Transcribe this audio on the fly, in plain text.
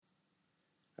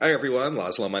Hi everyone,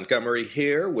 Laszlo Montgomery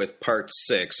here with part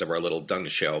 6 of our little Deng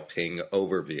Xiaoping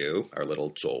overview, our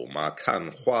little 走马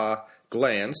看花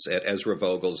glance at Ezra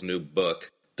Vogel's new book,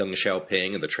 Deng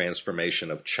Xiaoping and the Transformation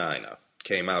of China.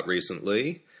 Came out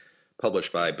recently,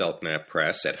 published by Belknap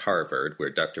Press at Harvard,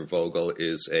 where Dr. Vogel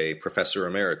is a professor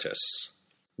emeritus.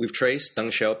 We've traced Deng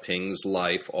Xiaoping's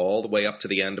life all the way up to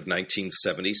the end of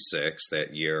 1976,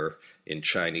 that year in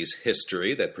Chinese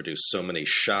history that produced so many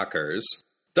shockers.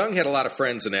 Deng had a lot of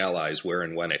friends and allies where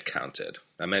and when it counted.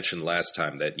 I mentioned last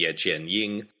time that Ye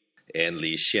Jianying and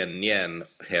Li Xiannian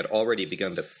had already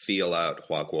begun to feel out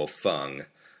Hua Guofeng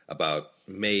about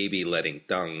maybe letting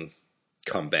Deng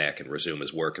come back and resume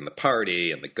his work in the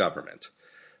party and the government.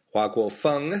 Hua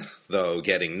Guofeng, though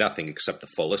getting nothing except the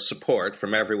fullest support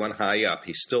from everyone high up,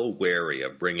 he's still wary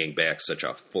of bringing back such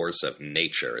a force of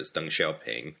nature as Deng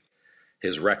Xiaoping.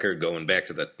 His record going back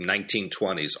to the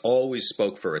 1920s always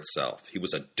spoke for itself. He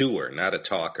was a doer, not a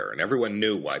talker, and everyone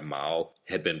knew why Mao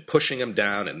had been pushing him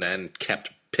down and then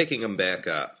kept picking him back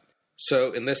up.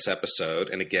 So in this episode,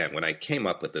 and again, when I came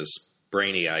up with this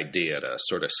brainy idea to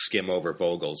sort of skim over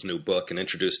Vogel's new book and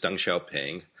introduce Deng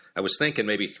Xiaoping, I was thinking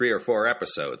maybe 3 or 4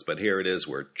 episodes, but here it is,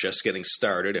 we're just getting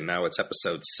started, and now it's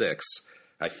episode 6.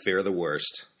 I fear the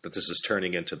worst, that this is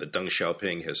turning into the Deng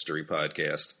Xiaoping History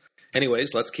Podcast.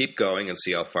 Anyways, let's keep going and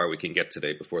see how far we can get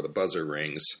today before the buzzer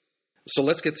rings. So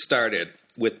let's get started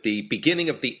with the beginning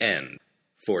of the end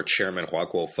for Chairman Hua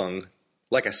Guofeng.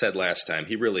 Like I said last time,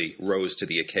 he really rose to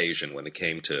the occasion when it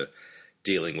came to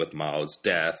dealing with Mao's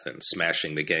death and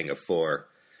smashing the Gang of Four.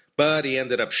 But he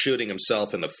ended up shooting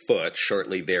himself in the foot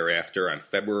shortly thereafter on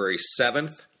February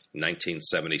 7th,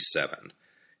 1977,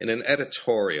 in an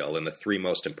editorial in the 3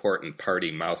 most important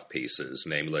party mouthpieces,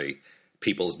 namely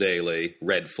People's Daily,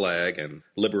 Red Flag, and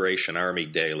Liberation Army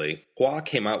Daily. Hua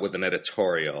came out with an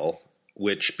editorial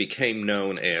which became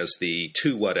known as the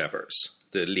two whatevers,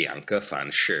 the 两个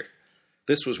凡是.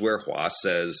 This was where Hua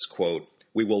says, quote,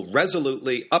 "We will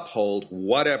resolutely uphold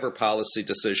whatever policy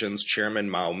decisions Chairman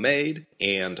Mao made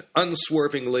and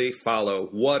unswervingly follow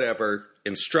whatever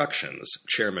instructions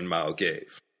Chairman Mao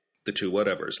gave." The two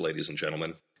whatevers, ladies and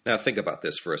gentlemen. Now think about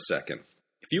this for a second.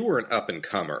 If you were an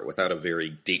up-and-comer without a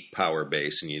very deep power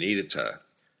base and you needed to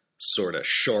sort of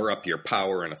shore up your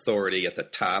power and authority at the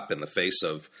top in the face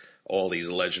of all these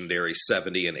legendary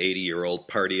 70 and 80-year-old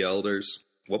party elders,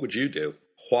 what would you do?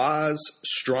 Hua's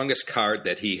strongest card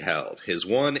that he held, his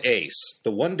one ace, the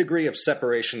one degree of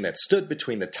separation that stood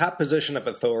between the top position of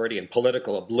authority and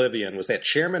political oblivion, was that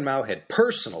Chairman Mao had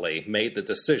personally made the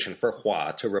decision for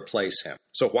Hua to replace him.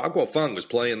 So Hua Guofeng was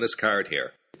playing this card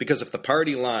here. Because if the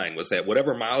party line was that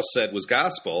whatever Mao said was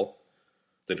gospel,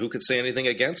 then who could say anything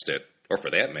against it? Or for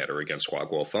that matter, against Hua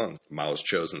Guofeng, Mao's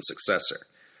chosen successor.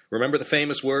 Remember the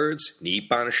famous words, 你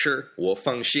办事我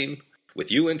放心?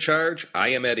 With you in charge, I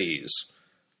am at ease.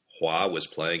 Hua was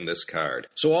playing this card.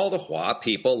 So all the Hua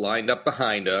people lined up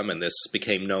behind him, and this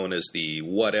became known as the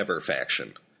whatever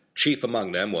faction. Chief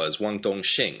among them was Wang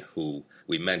Dongxing, who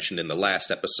we mentioned in the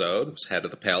last episode, was head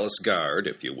of the palace guard,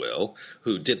 if you will,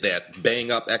 who did that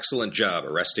bang-up excellent job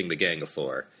arresting the Gang of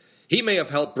Four. He may have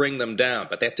helped bring them down,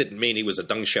 but that didn't mean he was a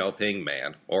Deng Xiaoping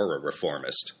man, or a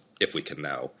reformist, if we can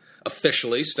now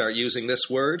officially start using this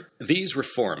word. These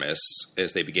reformists,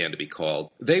 as they began to be called,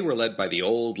 they were led by the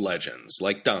old legends,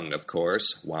 like Deng, of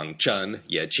course, Wang Zhen,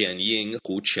 Ye Jianying,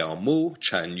 Hu Qiaomu,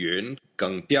 Chen Yun,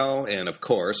 Geng Biao, and of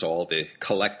course all the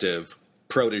collective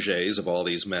protégés of all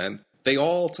these men. They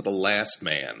all, to the last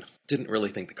man, didn't really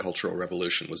think the Cultural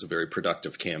Revolution was a very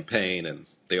productive campaign, and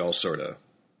they all sort of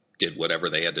did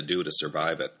whatever they had to do to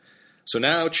survive it. So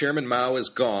now Chairman Mao is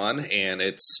gone, and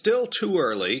it's still too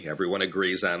early, everyone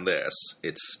agrees on this,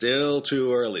 it's still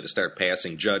too early to start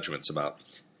passing judgments about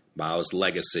Mao's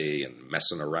legacy and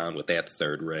messing around with that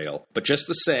third rail. But just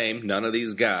the same, none of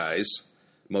these guys,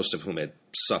 most of whom had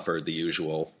suffered the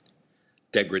usual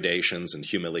degradations and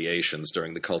humiliations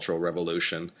during the Cultural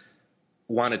Revolution,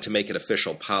 wanted to make it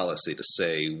official policy to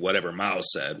say whatever Mao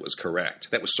said was correct.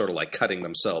 That was sort of like cutting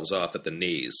themselves off at the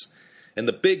knees. And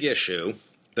the big issue,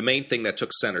 the main thing that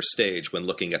took center stage when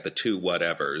looking at the two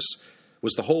whatevers,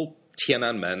 was the whole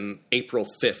Tiananmen April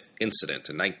 5th incident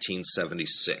in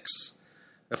 1976.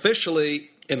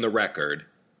 Officially, in the record,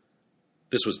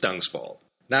 this was Deng's fault.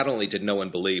 Not only did no one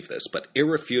believe this, but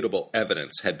irrefutable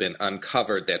evidence had been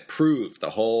uncovered that proved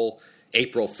the whole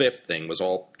April 5th thing was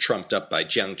all trumped up by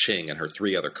Jiang Qing and her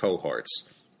 3 other cohorts.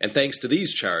 And thanks to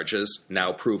these charges,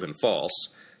 now proven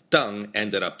false, Deng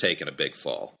ended up taking a big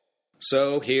fall.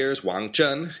 So here's Wang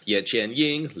Zhen, Ye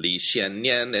Jianying, Li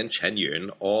Xiannian, and Chen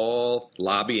Yun all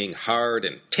lobbying hard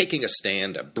and taking a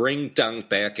stand to bring Deng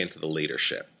back into the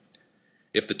leadership.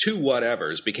 If the two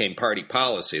whatevers became party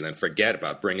policy, then forget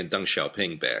about bringing Deng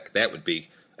Xiaoping back. That would be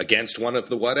against one of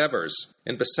the whatevers.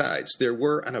 And besides, there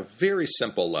were, on a very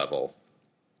simple level,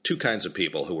 two kinds of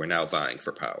people who were now vying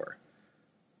for power.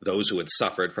 Those who had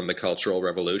suffered from the Cultural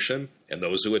Revolution, and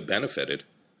those who had benefited.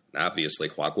 And obviously,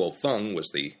 Hua Guofeng was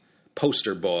the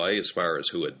poster boy as far as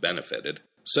who had benefited.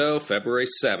 So, February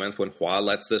 7th, when Hua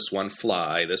lets this one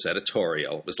fly, this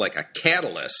editorial, it was like a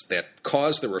catalyst that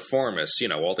caused the reformists,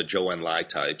 all the Zhou Enlai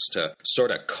types, to sort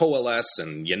of coalesce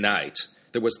and unite.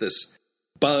 There was this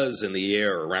buzz in the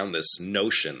air around this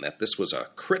notion that this was a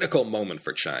critical moment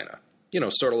for China.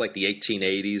 Sort of like the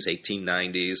 1880s,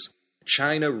 1890s.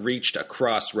 China reached a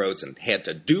crossroads and had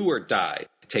to do or die,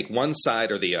 take one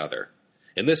side or the other.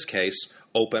 In this case,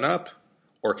 open up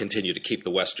or continue to keep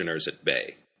the Westerners at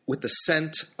bay. With the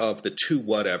scent of the two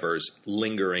whatevers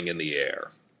lingering in the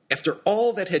air. After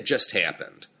all that had just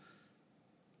happened,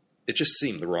 it just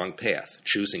seemed the wrong path,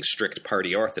 choosing strict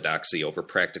party orthodoxy over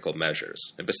practical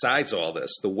measures. And besides all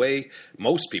this, the way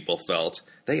most people felt,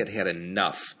 they had had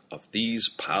enough of these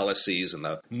policies, and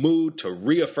the mood to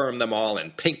reaffirm them all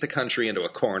and paint the country into a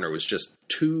corner was just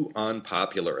too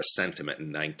unpopular a sentiment in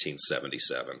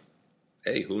 1977.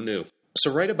 Hey, who knew? So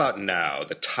right about now,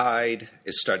 the tide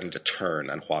is starting to turn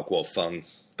on Hua Guofeng.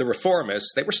 The reformists,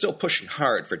 they were still pushing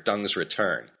hard for Deng's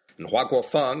return. And Hua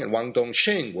Guofeng and Wang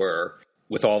Dongxing were,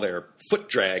 with all their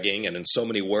foot-dragging and in so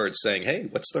many words saying, hey,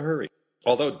 what's the hurry?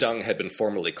 Although Deng had been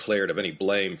formally cleared of any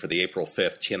blame for the April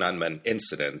 5th Tiananmen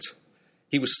incident,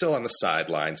 he was still on the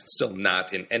sidelines and still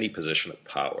not in any position of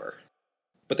power.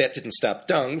 But that didn't stop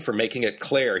Deng from making it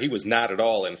clear he was not at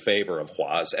all in favor of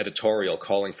Hua's editorial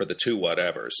calling for the two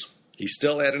whatevers. He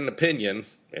still had an opinion,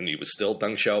 and he was still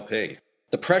Deng Xiaoping.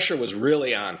 The pressure was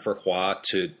really on for Hua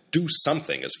to do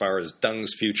something as far as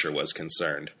Deng's future was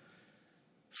concerned.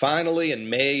 Finally, in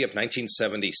May of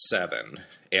 1977,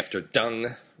 after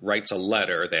Deng writes a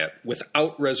letter that,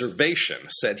 without reservation,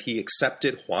 said he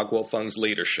accepted Hua Guofeng's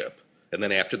leadership, and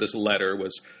then after this letter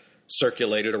was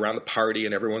circulated around the party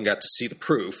and everyone got to see the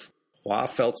proof, Hua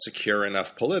felt secure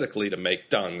enough politically to make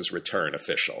Deng's return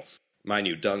official. Mind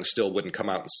you, Deng still wouldn't come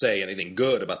out and say anything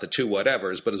good about the two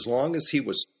whatevers, but as long as he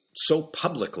was so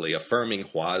publicly affirming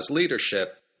Hua's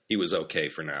leadership, he was okay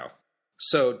for now.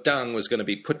 So Deng was going to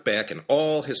be put back in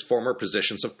all his former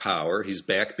positions of power. He's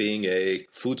back being a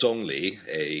Fuzhongli,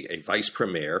 a vice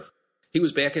premier. He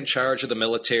was back in charge of the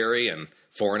military and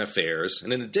foreign affairs.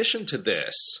 And in addition to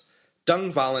this,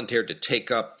 Deng volunteered to take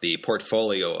up the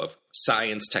portfolio of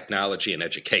science, technology, and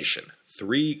education,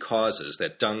 three causes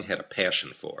that Deng had a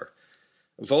passion for.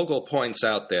 Vogel points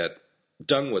out that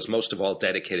Deng was most of all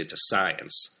dedicated to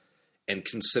science and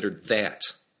considered that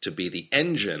to be the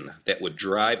engine that would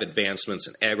drive advancements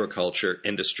in agriculture,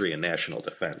 industry, and national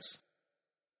defense.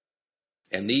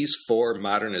 And these four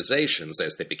modernizations,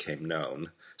 as they became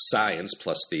known, science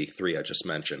plus the three I just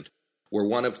mentioned, were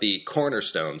one of the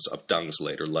cornerstones of Deng's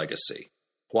later legacy.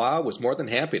 Hua was more than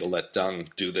happy to let Deng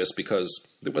do this because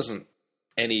there wasn't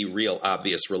any real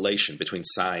obvious relation between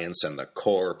science and the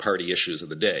core party issues of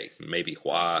the day. Maybe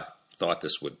Hua thought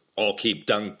this would all keep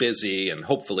Deng busy and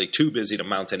hopefully too busy to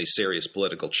mount any serious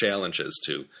political challenges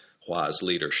to Hua's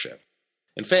leadership.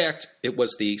 In fact, it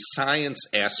was the science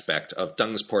aspect of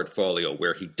Deng's portfolio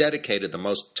where he dedicated the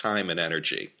most time and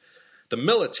energy. The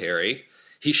military,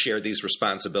 he shared these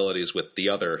responsibilities with the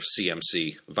other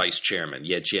CMC vice chairman,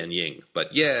 Ye Jianying,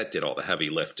 but Ye did all the heavy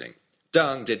lifting.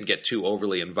 Deng didn't get too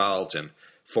overly involved in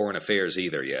foreign affairs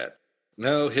either yet.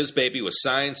 No, his baby was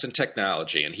science and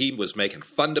technology, and he was making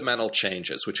fundamental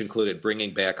changes, which included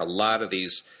bringing back a lot of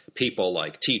these people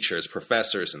like teachers,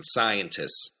 professors, and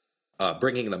scientists,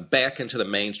 bringing them back into the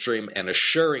mainstream and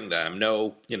assuring them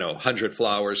no, 100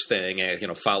 flowers thing,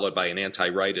 followed by an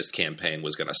anti-rightist campaign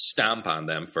was going to stomp on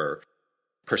them for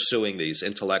pursuing these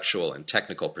intellectual and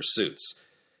technical pursuits.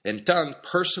 And Deng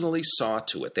personally saw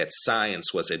to it that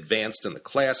science was advanced in the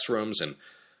classrooms, and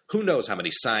who knows how many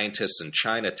scientists in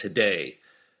China today,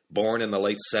 born in the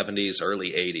late 70s,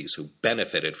 early 80s, who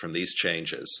benefited from these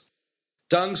changes.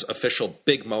 Deng's official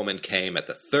big moment came at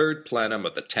the third plenum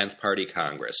of the 10th Party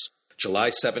Congress, July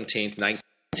 17,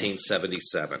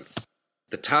 1977.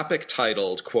 The topic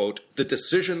titled, quote, "The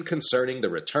Decision Concerning the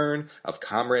Return of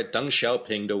Comrade Deng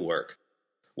Xiaoping to Work,"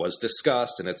 was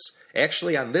discussed, and it's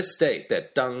actually on this date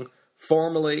that Deng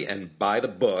formally and by the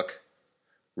book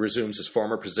resumes his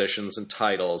former positions and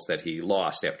titles that he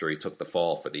lost after he took the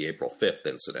fall for the April 5th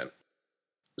incident.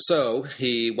 So,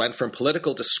 he went from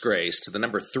political disgrace to the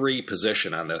number 3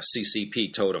 position on the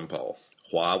CCP totem pole.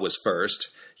 Hua was first,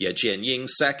 Ye Jianying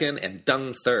second, and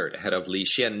Deng third, ahead of Li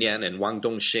Xiannian and Wang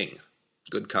Dongxing.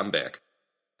 Good comeback.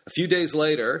 A few days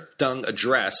later, Deng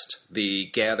addressed the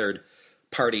gathered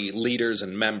party leaders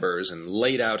and members and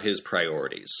laid out his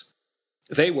priorities.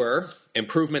 They were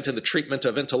improvement in the treatment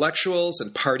of intellectuals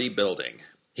and party building.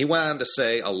 He went on to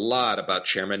say a lot about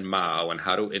Chairman Mao and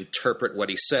how to interpret what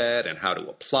he said and how to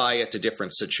apply it to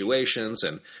different situations,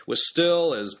 and was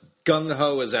still as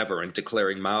gung-ho as ever in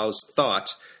declaring Mao's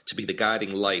thought to be the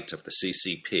guiding light of the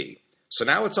CCP. So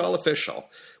now it's all official.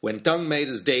 When Deng made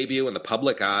his debut in the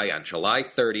public eye on July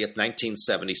 30th,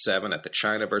 1977 at the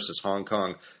China versus Hong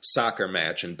Kong soccer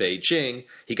match in Beijing,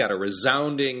 he got a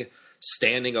resounding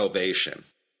standing ovation.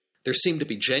 There seemed to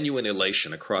be genuine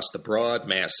elation across the broad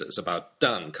masses about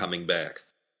Deng coming back.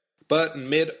 But in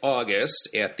mid-August,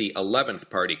 at the 11th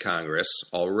Party Congress,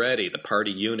 already the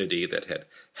party unity that had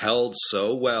held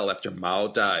so well after Mao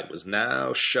died was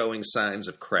now showing signs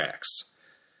of cracks.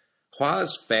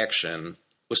 Hua's faction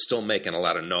was still making a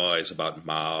lot of noise about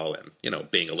Mao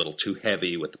and, being a little too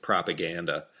heavy with the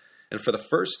propaganda. And for the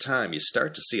first time, you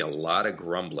start to see a lot of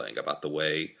grumbling about the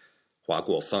way Hua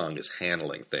Guofeng is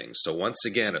handling things. So once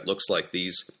again, it looks like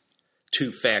these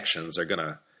two factions are going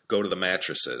to go to the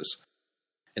mattresses.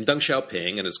 And Deng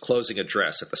Xiaoping, in his closing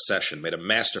address at the session, made a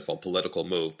masterful political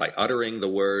move by uttering the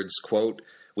words, quote,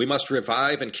 "We must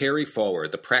revive and carry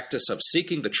forward the practice of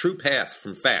seeking the true path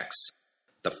from facts,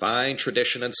 the fine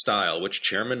tradition and style which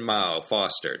Chairman Mao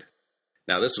fostered."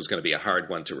 Now, this was going to be a hard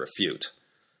one to refute.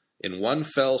 In one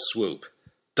fell swoop,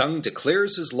 Deng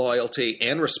declares his loyalty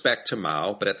and respect to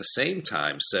Mao, but at the same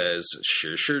time says,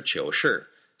 实事求是,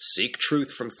 seek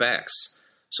truth from facts.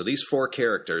 So these four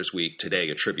characters we today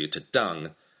attribute to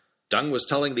Deng. Deng was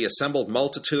telling the assembled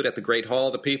multitude at the Great Hall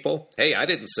of the People, hey, I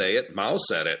didn't say it, Mao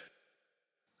said it.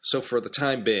 So for the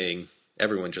time being,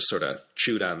 everyone just sort of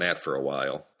chewed on that for a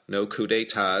while. No coup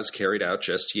d'etats carried out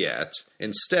just yet.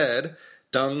 Instead,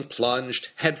 Deng plunged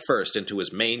headfirst into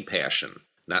his main passion,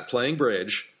 not playing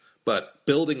bridge, but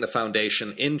building the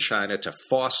foundation in China to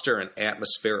foster an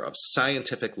atmosphere of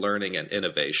scientific learning and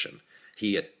innovation.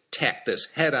 He attacked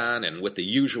this head-on and with the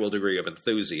usual degree of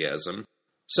enthusiasm.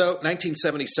 So,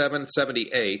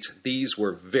 1977-78, these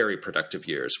were very productive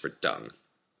years for Deng.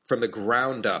 From the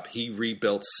ground up, he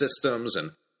rebuilt systems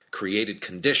and created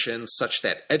conditions such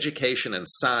that education and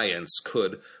science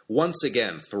could once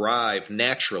again thrive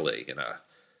naturally in a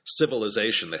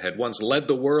civilization that had once led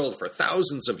the world for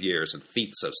thousands of years in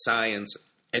feats of science,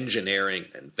 engineering,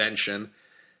 and invention.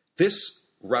 This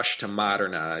rush to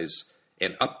modernize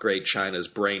and upgrade China's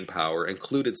brain power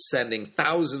included sending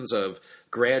thousands of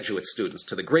graduate students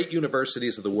to the great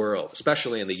universities of the world,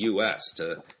 especially in the U.S.,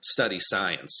 to study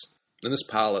science. And this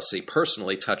policy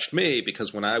personally touched me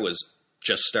because when I was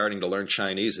just starting to learn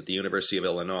Chinese at the University of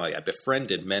Illinois, I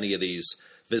befriended many of these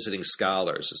visiting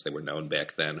scholars, as they were known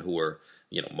back then, who were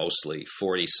mostly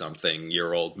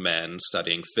 40-something-year-old men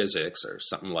studying physics or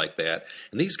something like that.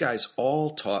 And these guys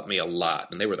all taught me a lot,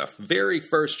 and they were the very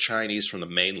first Chinese from the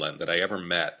mainland that I ever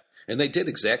met. And they did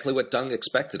exactly what Deng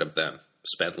expected of them.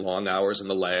 Spent long hours in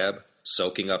the lab,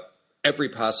 soaking up every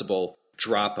possible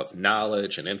drop of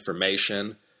knowledge and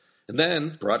information, and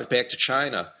then brought it back to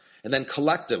China. And then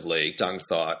collectively, Deng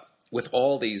thought, with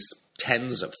all these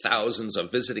tens of thousands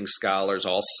of visiting scholars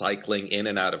all cycling in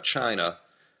and out of China,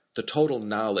 the total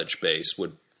knowledge base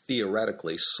would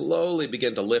theoretically slowly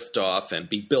begin to lift off and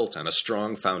be built on a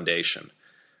strong foundation.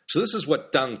 So this is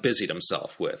what Deng busied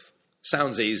himself with.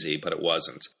 Sounds easy, but it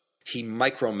wasn't. He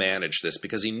micromanaged this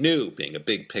because he knew, being a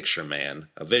big picture man,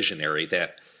 a visionary,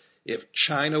 that if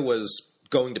China was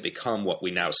going to become what we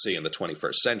now see in the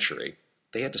 21st century,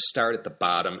 they had to start at the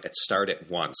bottom and start at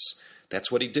once.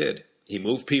 That's what he did. He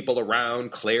moved people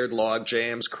around, cleared log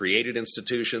jams, created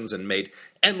institutions, and made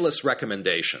endless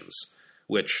recommendations,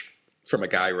 which, from a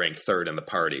guy ranked third in the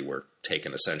party, were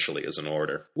taken essentially as an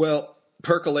order. Well,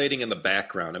 percolating in the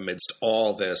background amidst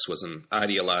all this was an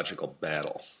ideological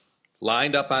battle.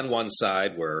 Lined up on one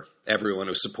side were everyone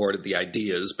who supported the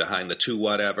ideas behind the two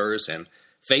whatevers, and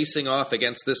facing off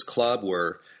against this club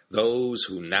were those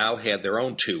who now had their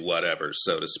own two whatevers,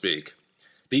 so to speak.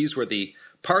 These were the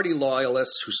party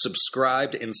loyalists who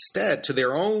subscribed instead to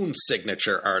their own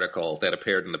signature article that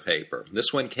appeared in the paper.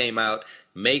 This one came out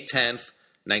May 10th,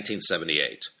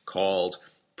 1978, called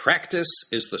 "Practice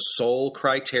is the Sole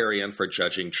Criterion for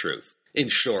Judging Truth." In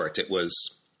short, it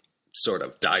was sort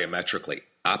of diametrically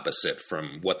opposite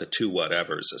from what the two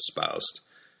whatevers espoused.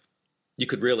 You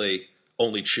could really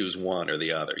only choose one or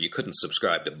the other. You couldn't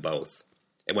subscribe to both.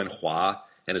 And when Hua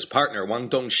and his partner Wang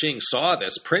Dongxing saw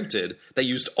this printed, they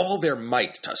used all their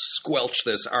might to squelch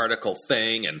this article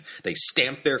thing, and they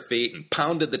stamped their feet and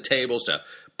pounded the tables to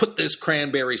put this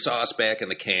cranberry sauce back in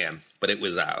the can. but it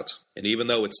was out. And even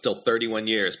though it's still 31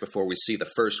 years before we see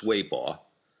the first Weibo,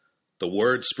 the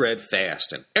word spread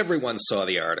fast, and everyone saw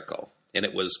the article. And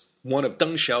it was one of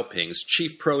Deng Xiaoping's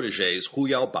chief protégés, Hu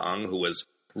Yaobang, who was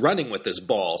running with this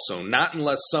ball, so not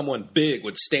unless someone big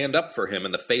would stand up for him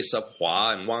in the face of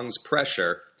Hua and Wang's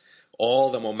pressure,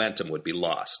 all the momentum would be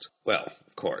lost. Well,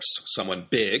 of course, someone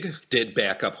big did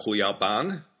back up Hu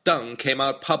Yaobang. Deng came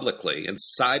out publicly and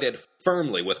sided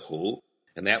firmly with Hu,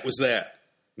 and that was that.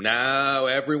 Now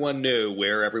everyone knew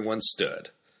where everyone stood.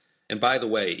 And by the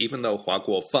way, even though Hua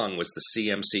Guofeng was the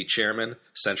CMC chairman,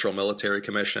 Central Military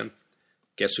Commission,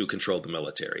 guess who controlled the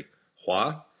military?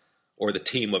 Hua or the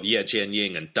team of Ye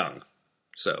Jianying and Deng?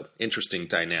 So, interesting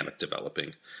dynamic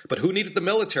developing. But who needed the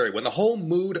military when the whole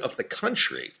mood of the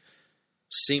country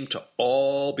seemed to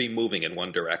all be moving in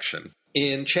one direction?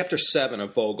 In Chapter 7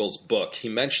 of Vogel's book, he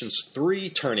mentions 3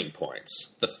 turning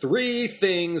points. The 3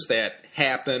 things that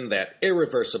happened that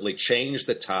irreversibly changed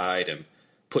the tide and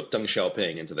put Deng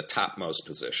Xiaoping into the topmost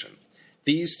position.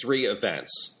 These 3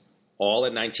 events, all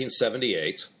in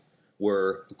 1978,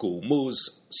 were Gu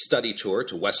Mu's study tour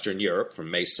to Western Europe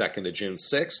from May 2nd to June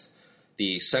 6th,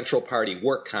 the Central Party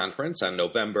Work Conference on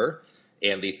November,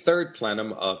 and the 3rd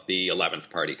plenum of the 11th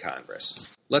Party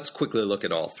Congress. Let's quickly look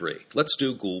at all 3. Let's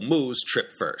do Gu Mu's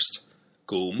trip first.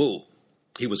 Gu Mu.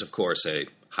 He was, of course, a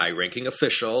high-ranking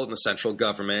official in the central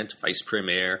government, vice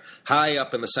premier, high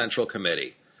up in the Central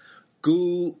Committee.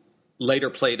 Gu later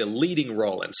played a leading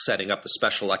role in setting up the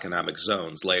special economic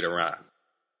zones later on.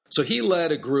 So he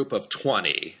led a group of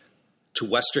 20 to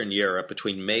Western Europe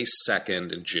between May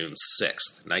 2nd and June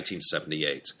 6th,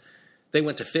 1978. They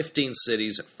went to 15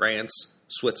 cities in France,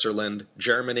 Switzerland,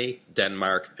 Germany,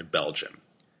 Denmark, and Belgium.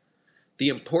 The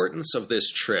importance of this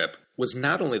trip was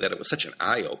not only that it was such an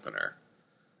eye-opener.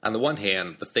 On the one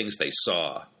hand, the things they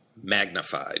saw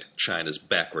magnified China's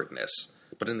backwardness,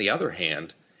 but on the other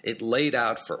hand, it laid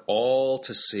out for all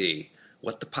to see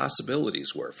what the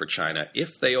possibilities were for China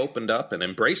if they opened up and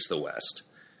embraced the West.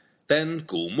 Then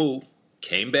Gu Mu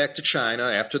came back to China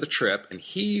after the trip, and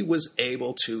he was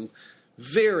able to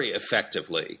very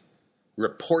effectively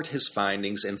report his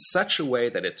findings in such a way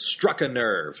that it struck a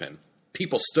nerve, and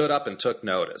people stood up and took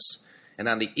notice. And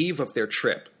on the eve of their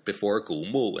trip, before Gu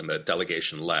Mu and the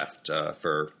delegation left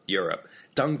for Europe,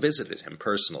 Deng visited him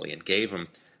personally and gave him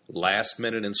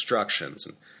last-minute instructions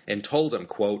and told him,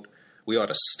 quote, "We ought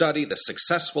to study the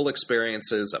successful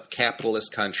experiences of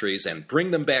capitalist countries and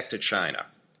bring them back to China."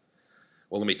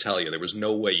 Well, let me tell you, there was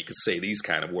no way you could say these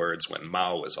kind of words when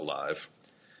Mao was alive.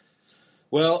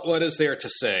 Well, what is there to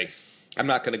say? I'm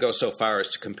not going to go so far as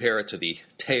to compare it to the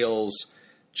tales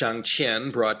Zhang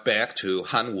Qian brought back to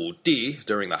Han Wudi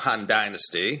during the Han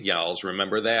Dynasty. Y'all's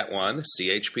remember that one,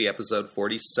 CHP episode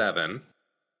 47.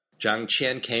 Zhang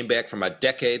Qian came back from a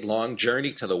decade-long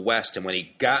journey to the West, and when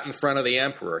he got in front of the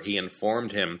emperor, he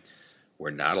informed him, "We're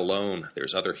not alone.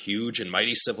 There's other huge and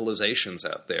mighty civilizations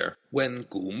out there." When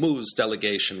Gu Mu's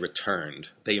delegation returned,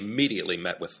 they immediately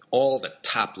met with all the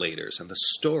top leaders, and the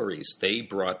stories they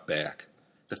brought back,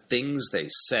 the things they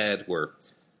said were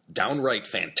downright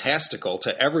fantastical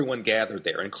to everyone gathered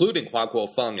there, including Hua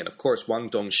Guofeng and, of course, Wang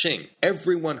Dongxing.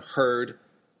 Everyone heard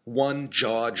one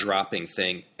jaw-dropping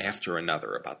thing after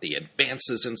another about the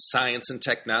advances in science and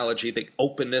technology, the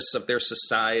openness of their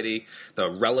society, the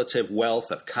relative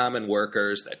wealth of common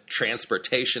workers, the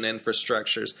transportation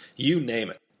infrastructures, you name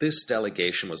it. This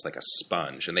delegation was like a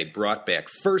sponge, and they brought back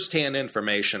first-hand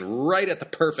information right at the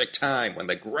perfect time when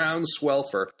the groundswell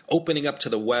for opening up to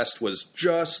the West was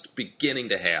just beginning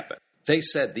to happen. They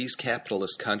said these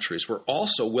capitalist countries were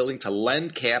also willing to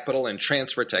lend capital and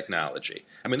transfer technology.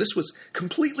 I mean, this was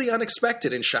completely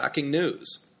unexpected and shocking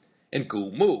news. And Gu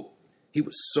Mu, he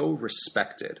was so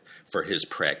respected for his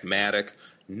pragmatic,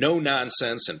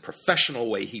 no-nonsense, and professional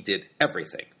way he did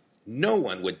everything. No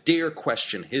one would dare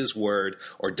question his word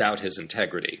or doubt his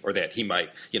integrity, or that he might,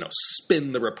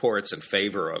 spin the reports in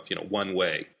favor of, one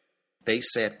way. They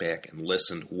sat back and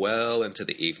listened well into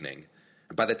the evening.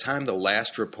 And by the time the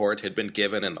last report had been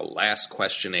given and the last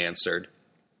question answered,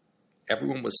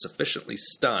 everyone was sufficiently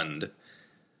stunned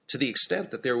to the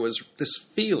extent that there was this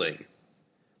feeling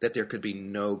that there could be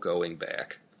no going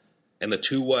back. And the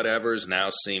two whatevers now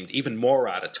seemed even more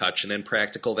out of touch and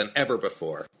impractical than ever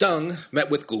before. Deng met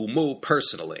with Gu Mu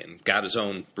personally and got his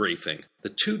own briefing.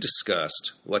 The two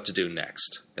discussed what to do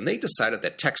next, and they decided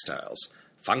that textiles,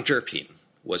 fangzhipin,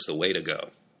 was the way to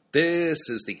go. This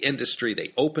is the industry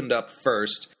they opened up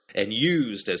first and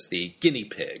used as the guinea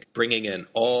pig, bringing in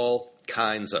all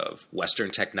kinds of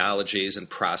Western technologies and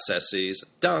processes.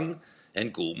 Deng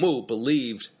and Gu Mu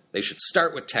believed They should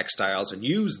start with textiles and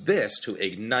use this to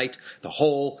ignite the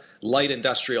whole light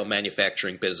industrial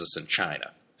manufacturing business in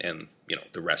China. And,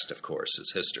 the rest, of course,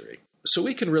 is history. So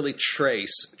we can really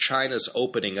trace China's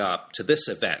opening up to this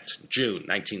event, June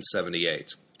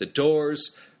 1978. The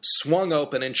doors swung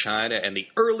open in China and the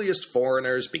earliest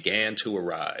foreigners began to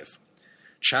arrive.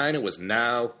 China was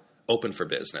now open for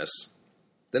business.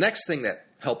 The next thing that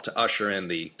helped to usher in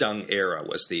the Deng era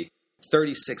was the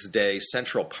 36-day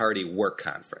Central Party Work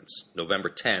Conference, November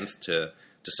 10th to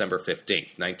December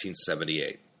 15th,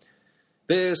 1978.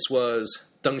 This was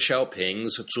Deng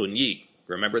Xiaoping's Zunyi.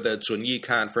 Remember the Zunyi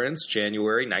Conference,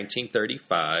 January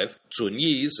 1935?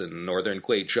 Zunyi's in northern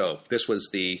Guizhou. This was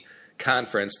the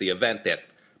conference, the event that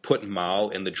put Mao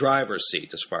in the driver's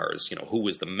seat as far as, who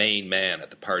was the main man at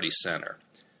the party center.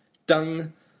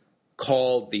 Deng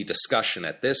called the discussion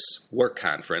at this work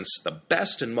conference the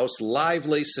best and most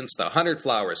lively since the 100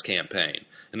 Flowers campaign.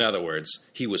 In other words,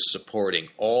 he was supporting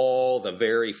all the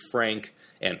very frank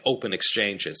and open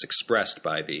exchanges expressed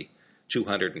by the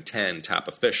 210 top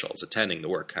officials attending the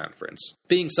work conference.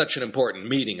 Being such an important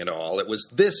meeting and all, it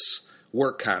was this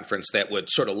work conference that would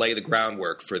sort of lay the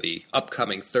groundwork for the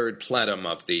upcoming third plenum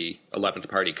of the 11th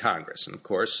Party Congress. And of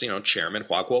course, Chairman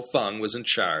Hua Guofeng was in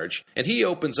charge. And he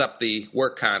opens up the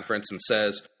work conference and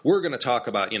says, we're going to talk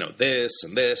about, this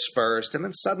and this first. And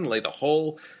then suddenly the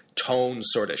whole tone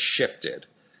sort of shifted.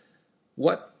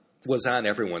 What was on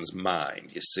everyone's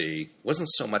mind, you see, wasn't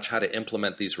so much how to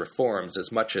implement these reforms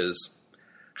as much as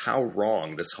how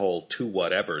wrong this whole two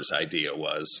whatevers idea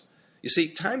was. You see,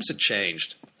 times had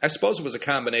changed. I suppose it was a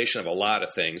combination of a lot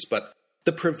of things, but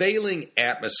the prevailing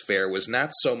atmosphere was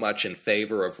not so much in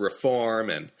favor of reform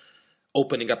and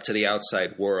opening up to the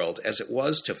outside world as it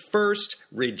was to first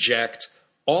reject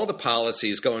all the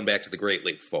policies going back to the Great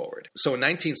Leap Forward. So in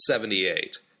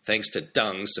 1978, thanks to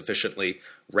Deng sufficiently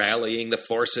rallying the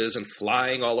forces and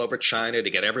flying all over China to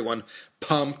get everyone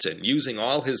pumped and using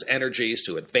all his energies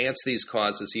to advance these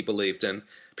causes he believed in,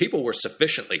 people were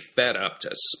sufficiently fed up to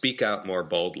speak out more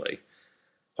boldly.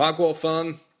 Hua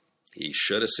Guofeng, he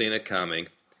should have seen it coming.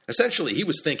 Essentially, he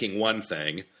was thinking one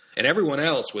thing, and everyone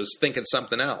else was thinking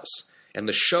something else. And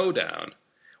the showdown,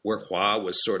 where Hua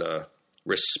was sort of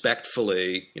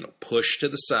respectfully, pushed to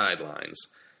the sidelines,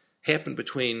 happened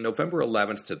between November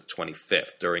 11th to the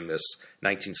 25th during this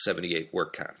 1978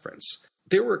 work conference.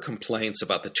 There were complaints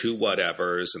about the two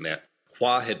whatevers and that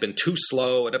Hua had been too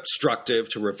slow and obstructive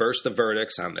to reverse the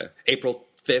verdicts on the April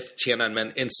 5th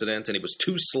Tiananmen incident, and he was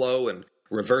too slow in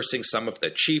reversing some of the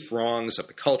chief wrongs of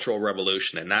the Cultural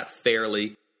Revolution and not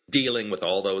fairly dealing with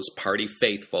all those party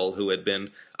faithful who had been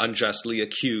unjustly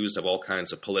accused of all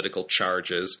kinds of political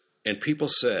charges. And people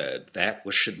said that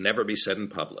should never be said in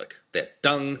public, that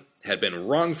Deng had been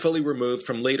wrongfully removed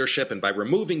from leadership, and by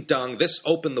removing Deng, this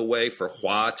opened the way for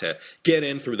Hua to get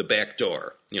in through the back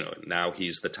door. Now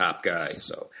he's the top guy,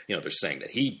 so, they're saying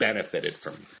that he benefited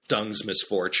from Deng's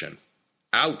misfortune.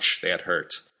 Ouch, that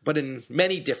hurt. But in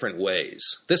many different ways.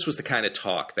 This was the kind of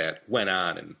talk that went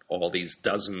on in all these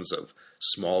dozens of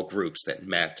small groups that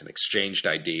met and exchanged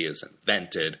ideas and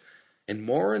vented. And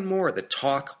more, the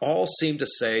talk all seemed to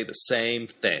say the same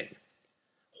thing.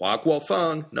 Hua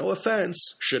Guofeng, no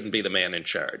offense, shouldn't be the man in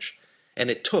charge. And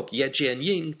it took Ye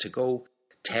Jianying to go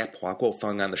tap Hua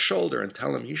Guofeng on the shoulder and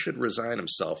tell him he should resign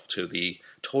himself to the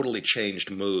totally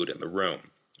changed mood in the room.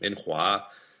 And Hua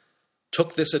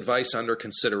took this advice under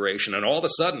consideration, and all of a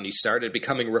sudden he started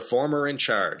becoming reformer in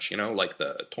charge, like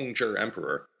the Tongzhi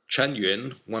Emperor. Chen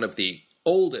Yun, one of the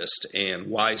oldest and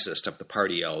wisest of the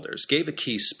party elders, gave a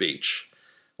key speech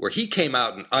where he came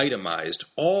out and itemized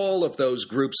all of those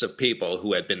groups of people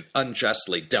who had been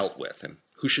unjustly dealt with and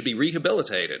who should be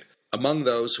rehabilitated. Among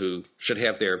those who should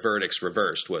have their verdicts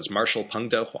reversed was Marshal Peng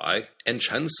Dehuai, and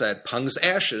Chen said Peng's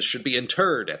ashes should be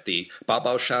interred at the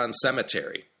Babaoshan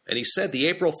Cemetery. And he said the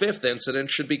April 5th incident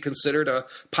should be considered a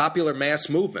popular mass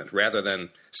movement rather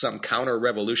than some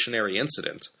counter-revolutionary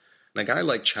incident. And a guy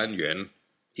like Chen Yun,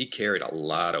 he carried a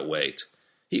lot of weight.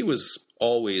 He was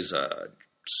always a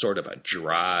sort of a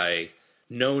dry,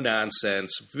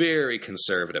 no-nonsense, very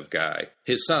conservative guy.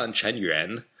 His son, Chen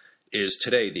Yuan, is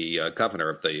today the governor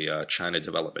of the China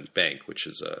Development Bank, which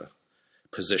is a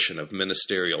position of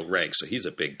ministerial rank, so he's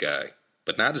a big guy.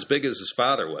 But not as big as his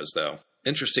father was, though.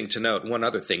 Interesting to note, one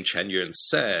other thing Chen Yun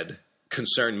said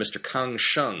concerned Mr. Kang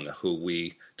Sheng, who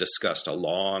we discussed a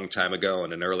long time ago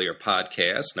in an earlier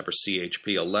podcast, number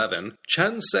CHP-11.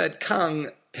 Chen said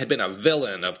Kang had been a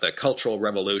villain of the Cultural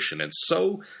Revolution, and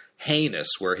so heinous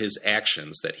were his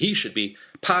actions that he should be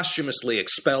posthumously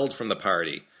expelled from the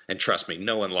party. And trust me,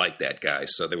 no one liked that guy,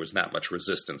 so there was not much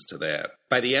resistance to that.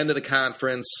 By the end of the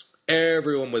conference,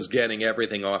 Everyone was getting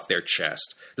everything off their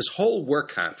chest. This whole work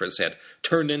conference had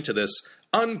turned into this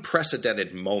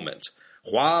unprecedented moment.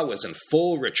 Hua was in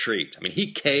full retreat. I mean,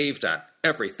 he caved on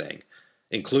everything,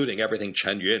 including everything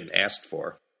Chen Yun asked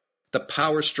for. The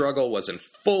power struggle was in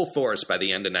full force by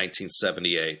the end of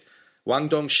 1978. Wang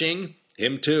Dongxing,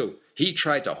 him too. He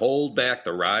tried to hold back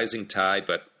the rising tide,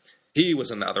 but he was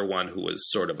another one who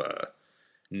was sort of a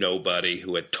nobody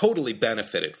who had totally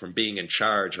benefited from being in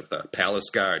charge of the palace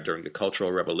guard during the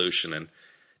Cultural Revolution and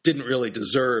didn't really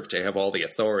deserve to have all the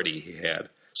authority he had.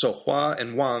 So Hua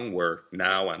and Wang were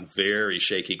now on very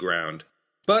shaky ground.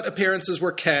 But appearances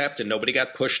were kept and nobody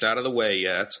got pushed out of the way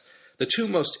yet. The two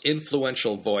most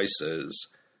influential voices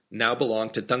now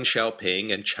belonged to Deng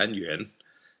Xiaoping and Chen Yun.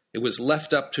 It was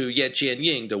left up to Ye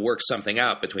Jianying to work something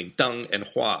out between Deng and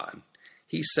Hua.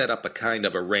 He set up a kind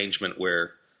of arrangement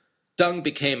where Deng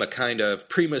became a kind of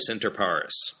primus inter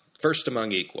pares, first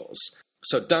among equals.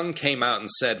 So Deng came out and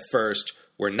said first,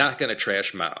 we're not going to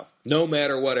trash Mao. No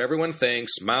matter what everyone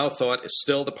thinks, Mao thought is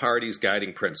still the party's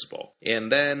guiding principle.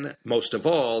 And then, most of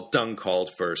all, Deng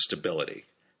called for stability.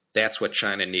 That's what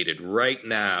China needed right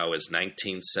now as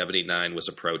 1979 was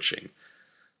approaching.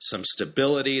 Some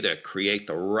stability to create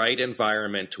the right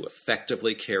environment to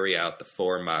effectively carry out the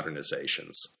four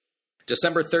modernizations.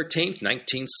 December 13th,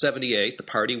 1978, the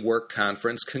Party Work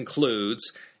Conference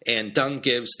concludes, and Deng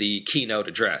gives the keynote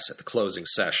address at the closing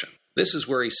session. This is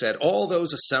where he said all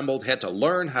those assembled had to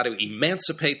learn how to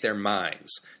emancipate their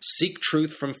minds, seek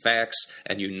truth from facts,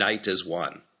 and unite as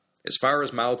one. As far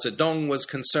as Mao Zedong was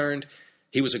concerned,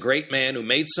 he was a great man who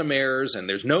made some errors, and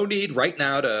there's no need right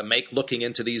now to make looking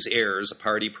into these errors a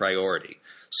party priority.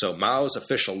 So Mao's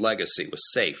official legacy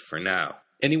was safe for now.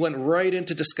 And he went right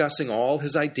into discussing all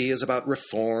his ideas about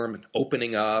reform, and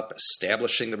opening up,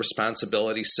 establishing the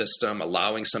responsibility system,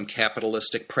 allowing some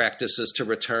capitalistic practices to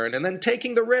return, and then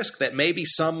taking the risk that maybe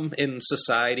some in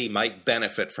society might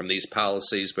benefit from these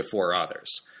policies before others.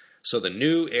 So the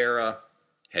new era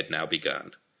had now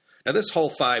begun. Now, this whole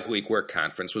 5-week work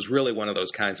conference was really one of those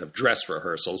kinds of dress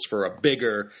rehearsals for a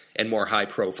bigger and more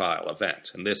high-profile event.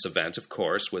 And this event, of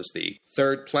course, was the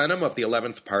third plenum of the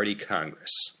 11th Party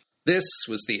Congress. This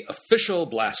was the official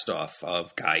blastoff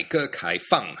of 改革开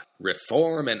放,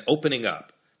 reform and opening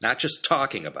up, not just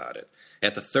talking about it.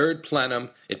 At the third plenum,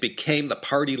 it became the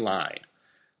party line.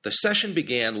 The session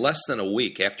began less than a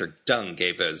week after Deng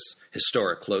gave his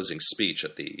historic closing speech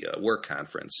at the work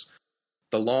conference.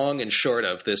 The long and short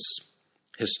of this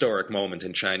historic moment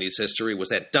in Chinese history was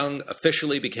that Deng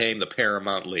officially became the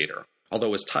paramount leader,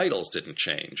 although his titles didn't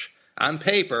change. On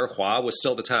paper, Hua was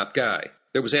still the top guy.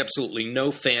 There was absolutely no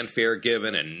fanfare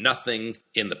given and nothing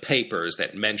in the papers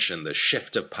that mentioned the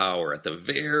shift of power at the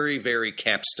very, very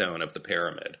capstone of the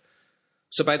pyramid.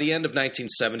 So by the end of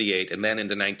 1978 and then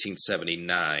into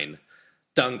 1979,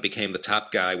 Deng became the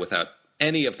top guy without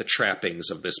any of the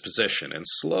trappings of this position, and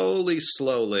slowly,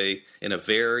 in a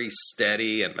very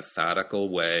steady and methodical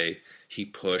way, he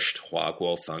pushed Hua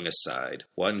Guofeng aside,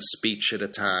 one speech at a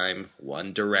time,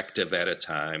 one directive at a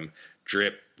time,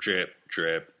 drip, drip,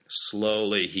 drip.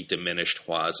 Slowly, he diminished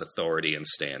Hua's authority and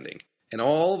standing. And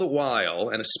all the while,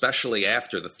 and especially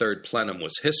after the third plenum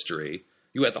was history,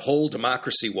 you had the whole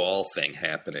democracy wall thing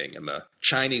happening, and the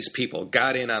Chinese people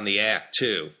got in on the act,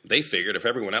 too. They figured if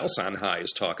everyone else on high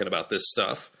is talking about this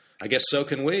stuff, I guess so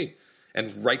can we.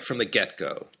 And right from the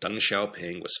get-go, Deng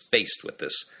Xiaoping was faced with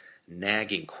this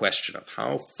nagging question of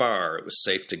how far it was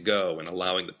safe to go in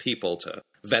allowing the people to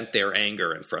vent their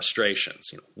anger and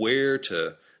frustrations, where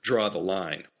to draw the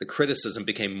line. The criticism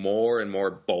became more and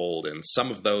more bold, and some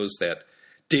of those that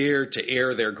dared to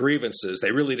air their grievances,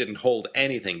 they really didn't hold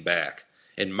anything back.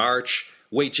 In March,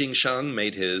 Wei Jingsheng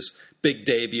made his big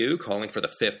debut, calling for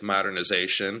the fifth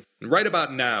modernization. And right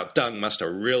about now, Deng must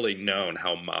have really known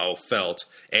how Mao felt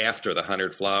after the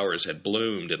 100 flowers had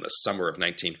bloomed in the summer of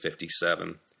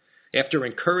 1957. After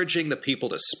encouraging the people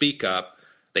to speak up,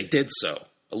 they did so,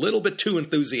 a little bit too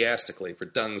enthusiastically for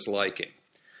Deng's liking.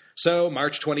 So,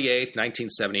 March 28,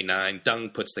 1979,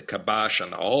 Deng puts the kibosh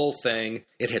on the whole thing.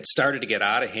 It had started to get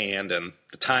out of hand, and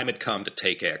the time had come to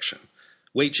take action.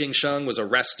 Wei Jingsheng was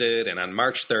arrested, and on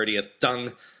March 30th,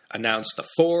 Deng announced the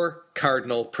 4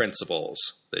 cardinal principles,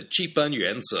 the 基本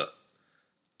原则.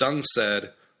 Deng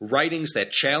said, writings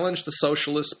that challenge the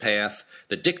socialist path,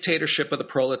 the dictatorship of the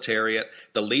proletariat,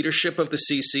 the leadership of the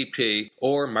CCP,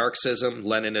 or Marxism,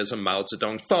 Leninism, Mao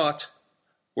Zedong thought,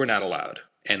 were not allowed.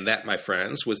 And that, my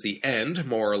friends, was the end,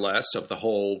 more or less, of the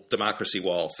whole democracy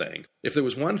wall thing. If there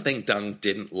was one thing Deng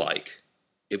didn't like,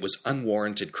 it was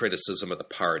unwarranted criticism of the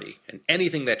party and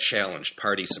anything that challenged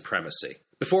party supremacy.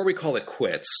 Before we call it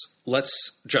quits,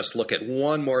 let's just look at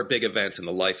one more big event in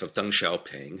the life of Deng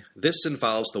Xiaoping. This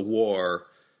involves the war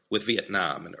with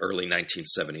Vietnam in early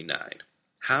 1979.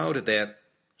 How did that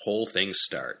whole thing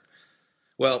start?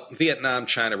 Well,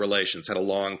 Vietnam-China relations had a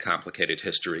long, complicated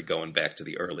history going back to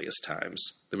the earliest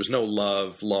times. There was no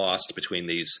love lost between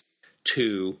these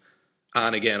two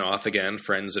on-again, off-again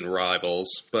friends and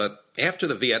rivals, but after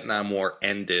the Vietnam War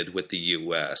ended with the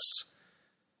U.S.,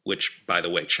 which, by the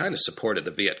way, China supported the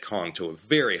Viet Cong to a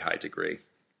very high degree,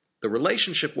 the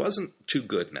relationship wasn't too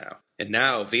good now. And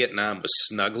now Vietnam was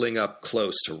snuggling up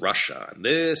close to Russia. And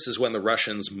this is when the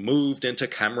Russians moved into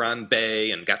Cam Ranh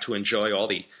Bay and got to enjoy all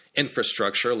the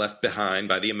infrastructure left behind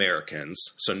by the Americans.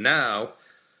 So now,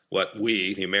 what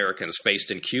we, the Americans, faced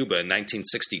in Cuba in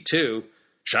 1962,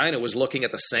 China was looking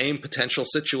at the same potential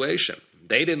situation.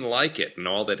 They didn't like it and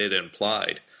all that it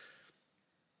implied.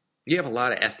 You have a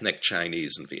lot of ethnic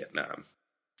Chinese in Vietnam.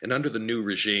 And under the new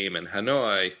regime in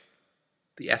Hanoi,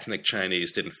 the ethnic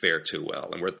Chinese didn't fare too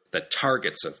well and were the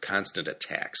targets of constant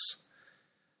attacks.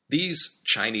 These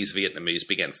Chinese Vietnamese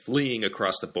began fleeing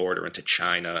across the border into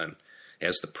China, and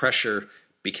as the pressure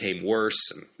became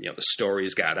worse and the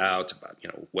stories got out about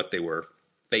what they were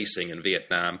facing in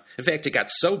Vietnam. In fact, it got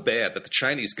so bad that the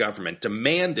Chinese government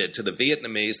demanded to the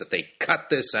Vietnamese that they cut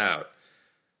this out.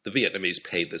 The Vietnamese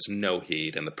paid this no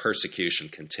heed, and the persecution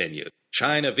continued.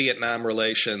 China-Vietnam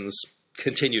relations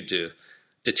continued to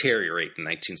deteriorate in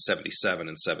 1977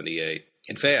 and 78.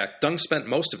 In fact, Deng spent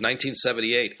most of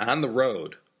 1978 on the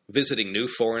road, visiting new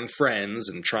foreign friends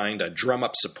and trying to drum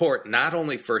up support not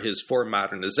only for his foreign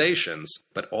modernizations,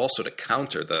 but also to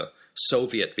counter the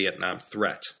Soviet Vietnam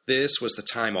threat. This was the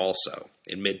time also,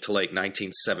 in mid to late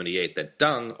 1978, that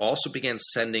Deng also began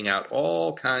sending out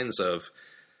all kinds of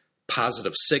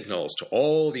positive signals to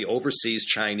all the overseas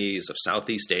Chinese of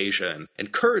Southeast Asia and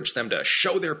encouraged them to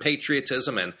show their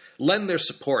patriotism and lend their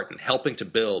support in helping to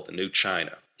build the new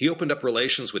China. He opened up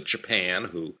relations with Japan,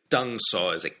 who Deng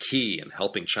saw as a key in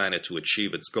helping China to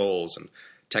achieve its goals and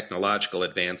technological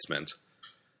advancement.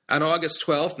 On August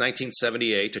 12,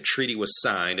 1978, a treaty was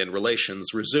signed and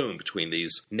relations resumed between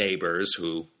these neighbors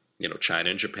who, China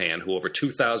and Japan, who over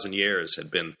 2,000 years had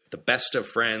been the best of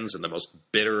friends and the most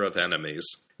bitter of enemies.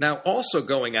 Now, also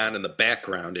going on in the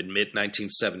background in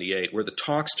mid-1978 were the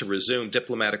talks to resume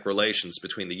diplomatic relations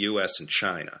between the U.S. and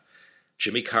China.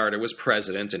 Jimmy Carter was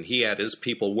president, and he had his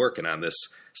people working on this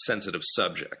sensitive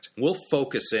subject. We'll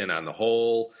focus in on the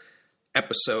whole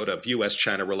episode of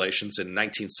U.S.-China relations in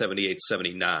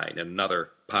 1978-79 in another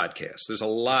podcast. There's a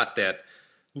lot that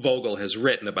Vogel has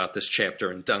written about this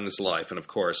chapter in Deng's life, and of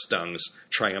course, Deng's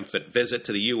triumphant visit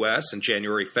to the U.S. in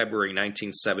January-February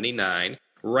 1979,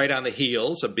 right on the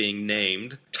heels of being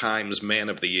named Time's Man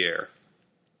of the Year.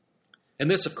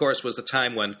 And this, of course, was the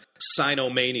time when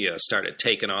Sinomania started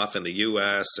taking off in the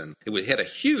U.S., and it had a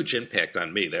huge impact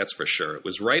on me, that's for sure. It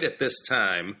was right at this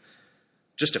time,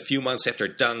 just a few months after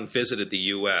Deng visited the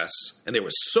U.S., and there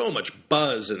was so much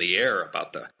buzz in the air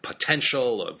about the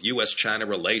potential of U.S.-China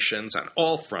relations on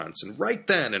all fronts. And right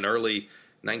then, in early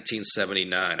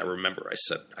 1979, I remember I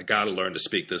said, I got to learn to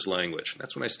speak this language.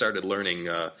 That's when I started learning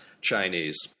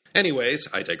Chinese. Anyways,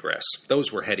 I digress.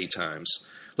 Those were heady times.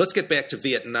 Let's get back to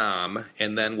Vietnam,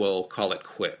 and then we'll call it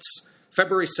quits.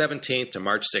 February 17th to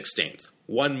March 16th.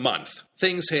 1 month.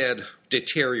 Things had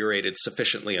deteriorated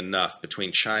sufficiently enough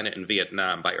between China and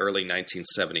Vietnam by early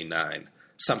 1979.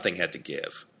 Something had to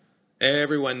give.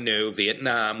 Everyone knew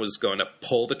Vietnam was going to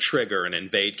pull the trigger and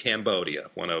invade Cambodia,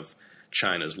 one of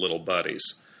China's little buddies.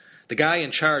 The guy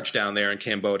in charge down there in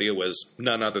Cambodia was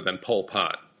none other than Pol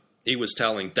Pot. He was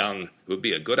telling Deng it would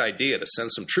be a good idea to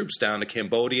send some troops down to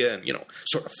Cambodia and,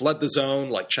 sort of flood the zone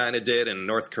like China did in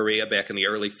North Korea back in the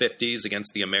early 50s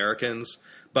against the Americans.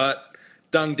 But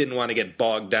Deng didn't want to get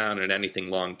bogged down in anything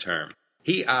long-term.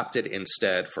 He opted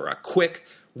instead for a quick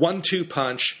 1-2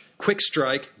 punch, quick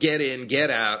strike, get in, get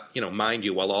out, mind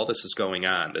you, while all this is going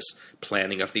on, this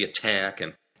planning of the attack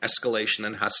and escalation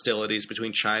and hostilities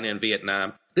between China and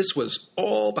Vietnam. This was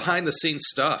all behind-the-scenes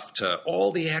stuff to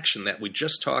all the action that we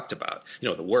just talked about.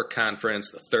 The work conference,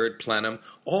 the third plenum,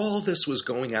 all this was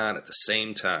going on at the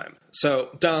same time.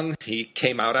 So Deng, he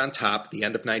came out on top at the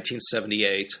end of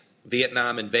 1978.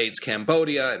 Vietnam invades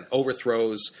Cambodia and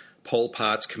overthrows Pol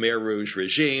Pot's Khmer Rouge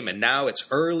regime, and now it's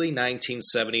early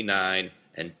 1979,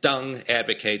 and Deng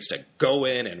advocates to go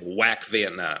in and whack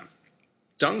Vietnam.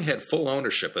 Deng had full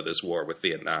ownership of this war with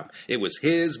Vietnam. It was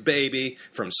his baby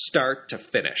from start to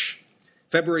finish.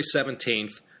 February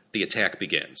 17th, the attack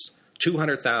begins.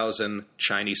 200,000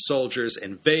 Chinese soldiers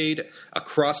invade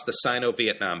across the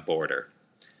Sino-Vietnam border.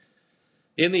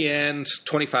 In the end,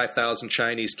 25,000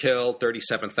 Chinese killed,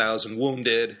 37,000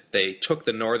 wounded. They took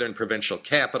the northern provincial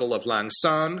capital of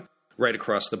Langsan, right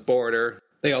across the border.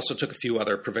 They also took a few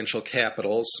other provincial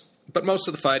capitals, but most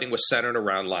of the fighting was centered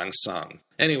around Langsan.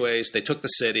 Anyways, they took the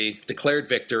city, declared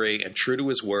victory, and true to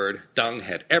his word, Deng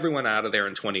had everyone out of there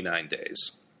in 29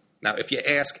 days. Now, if you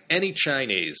ask any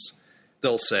Chinese,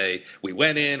 they'll say, we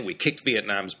went in, we kicked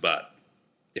Vietnam's butt.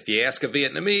 If you ask a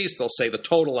Vietnamese, they'll say the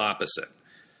total opposite.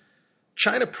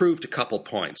 China proved a couple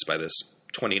points by this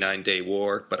 29-day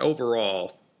war, but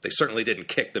overall, they certainly didn't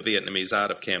kick the Vietnamese out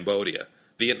of Cambodia.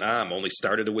 Vietnam only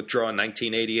started to withdraw in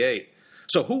 1988.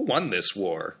 So who won this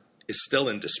war is still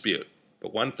in dispute.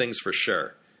 But one thing's for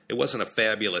sure, it wasn't a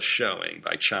fabulous showing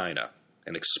by China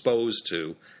and exposed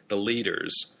to the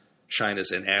leaders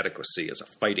China's inadequacy as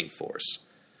a fighting force.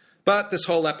 But this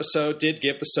whole episode did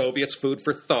give the Soviets food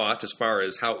for thought as far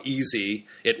as how easy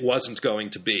it wasn't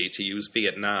going to be to use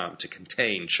Vietnam to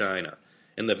contain China.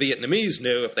 And the Vietnamese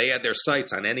knew if they had their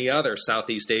sights on any other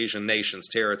Southeast Asian nation's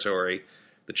territory,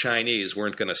 the Chinese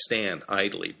weren't going to stand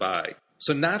idly by.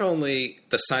 So not only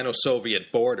the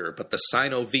Sino-Soviet border, but the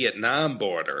Sino-Vietnam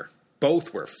border,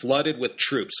 both were flooded with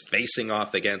troops facing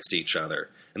off against each other.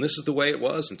 And this is the way it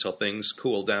was until things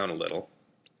cooled down a little.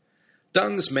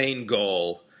 Deng's main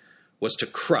goal was to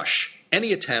crush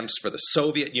any attempts for the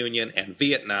Soviet Union and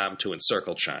Vietnam to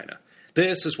encircle China.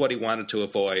 This is what he wanted to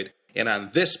avoid, and on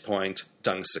this point,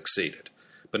 Deng succeeded.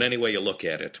 But any way you look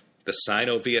at it, the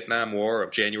Sino-Vietnam War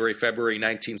of January-February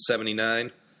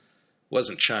 1979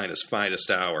 wasn't China's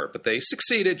finest hour, but they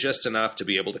succeeded just enough to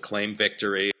be able to claim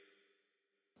victory.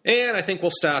 And I think we'll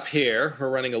stop here.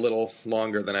 We're running a little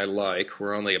longer than I like.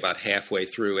 We're only about halfway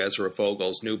through Ezra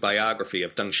Vogel's new biography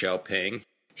of Deng Xiaoping.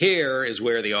 Here is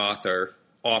where the author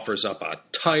offers up a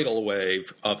tidal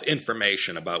wave of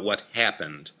information about what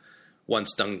happened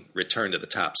once Deng returned to the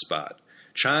top spot.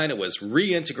 China was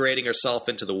reintegrating herself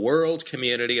into the world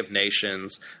community of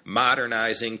nations,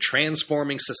 modernizing,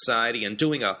 transforming society, and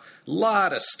doing a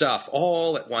lot of stuff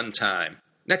all at one time.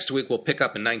 Next week, we'll pick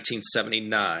up in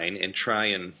 1979 and try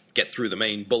and get through the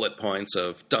main bullet points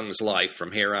of Deng's life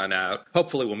from here on out.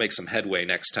 Hopefully, we'll make some headway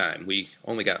next time. We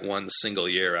only got one single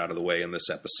year out of the way in this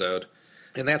episode.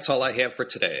 And that's all I have for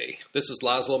today. This is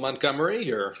Laszlo Montgomery,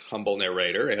 your humble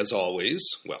narrator, as always.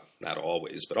 Well, not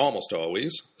always, but almost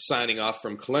always. Signing off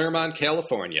from Claremont,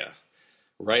 California,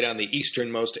 right on the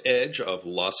easternmost edge of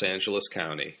Los Angeles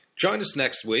County. Join us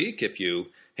next week if you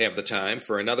have the time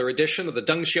for another edition of the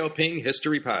Deng Xiaoping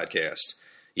History Podcast.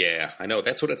 Yeah, I know,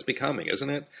 that's what it's becoming, isn't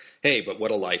it? Hey, but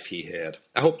what a life he had.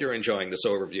 I hope you're enjoying this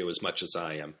overview as much as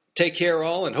I am. Take care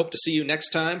all, and hope to see you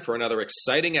next time for another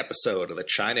exciting episode of the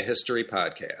China History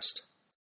Podcast.